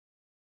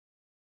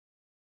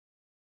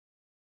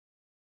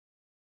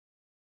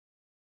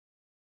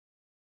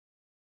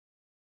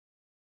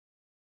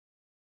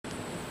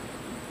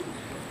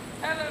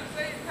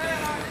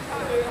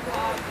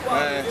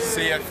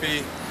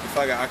CFE,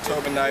 fucking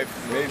October 9th,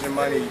 major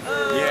money,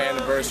 year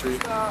anniversary.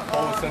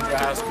 Whole Central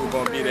High School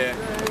gonna be there.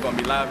 It's gonna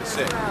be live as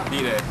shit.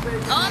 Be there.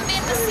 I'm be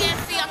at the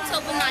CFE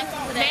October 9th.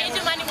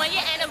 Major money, 1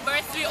 year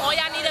anniversary. All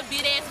y'all need to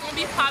be there. It's gonna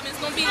be popping. It's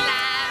gonna be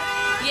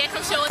live. Yeah,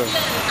 come show us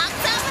love.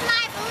 October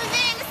 9th, we'll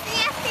be in the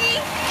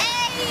CFE.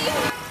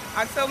 Hey.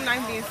 October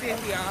 9th being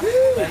CFE,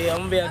 y'all. Yeah,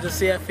 I'm gonna be at the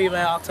CFE,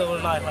 man, October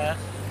 9th, man.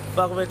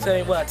 Fuck with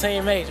team, what?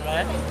 Team Major,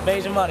 man.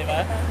 Major money,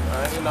 man.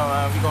 You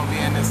know, we gonna be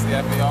in this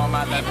CFE all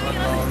my life, man.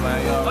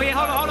 Yo. Oh yeah,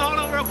 hold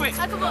on, real quick.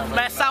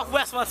 Man,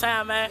 Southwest one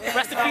time, man.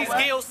 Rest in peace,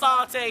 Gil,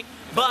 Sante,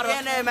 Butter.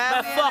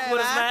 Man, fuck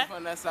with us, man.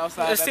 From that south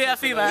side. The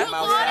CFE, man.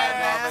 Oh,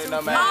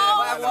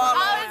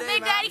 it's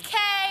Big Daddy K.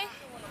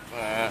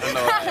 Man, I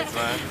know that is,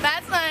 man.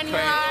 That's funny,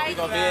 alright. We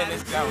gonna be in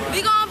this camera.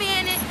 We gonna be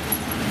in it.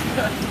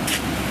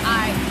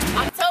 Alright,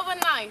 October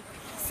 9th,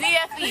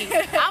 CFE.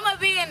 I'ma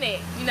be in it.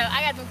 You know,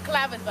 I got some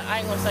clappers, but I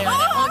ain't gonna say that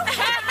on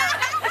camera.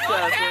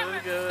 On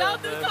camera.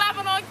 Don't do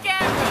clapping on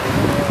camera.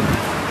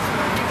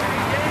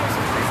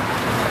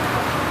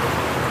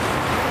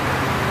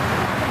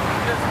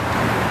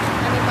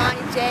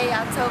 I'm Jay,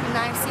 October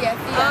 9th,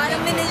 CFE.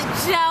 I'm in this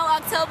Joe,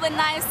 October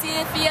 9th,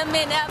 CFE. I'm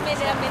in it.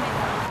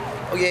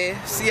 Oh yeah,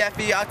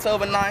 CFE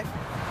October 9th.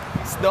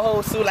 It's the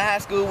whole Suitland High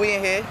School, we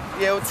in here.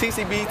 Yeah, with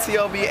TCB,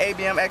 TOB,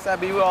 ABM,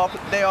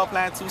 XIB, they all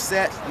playing 2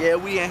 sets. Yeah,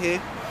 we in here.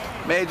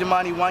 Major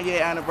money, 1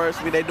 year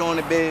anniversary, they doing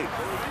it big.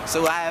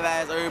 So I have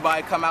asked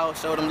everybody come out,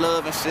 show them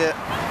love and shit.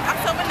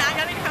 October 9th,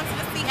 y'all need to come to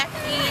the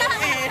CFE.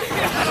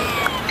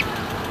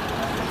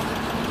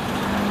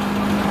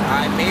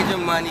 Alright, major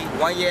money,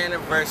 1 year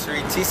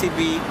anniversary,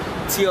 TCB,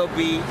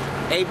 TOB,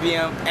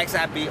 ABM,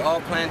 XIB,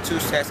 all playing 2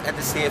 sets at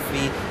the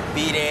CFE.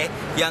 Be there,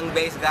 young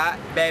bass guy,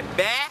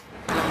 baby.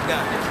 I'm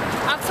done.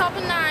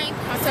 October 9th,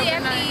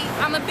 CFE.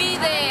 I'ma be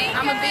there.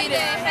 October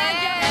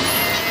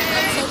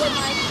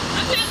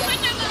 9th.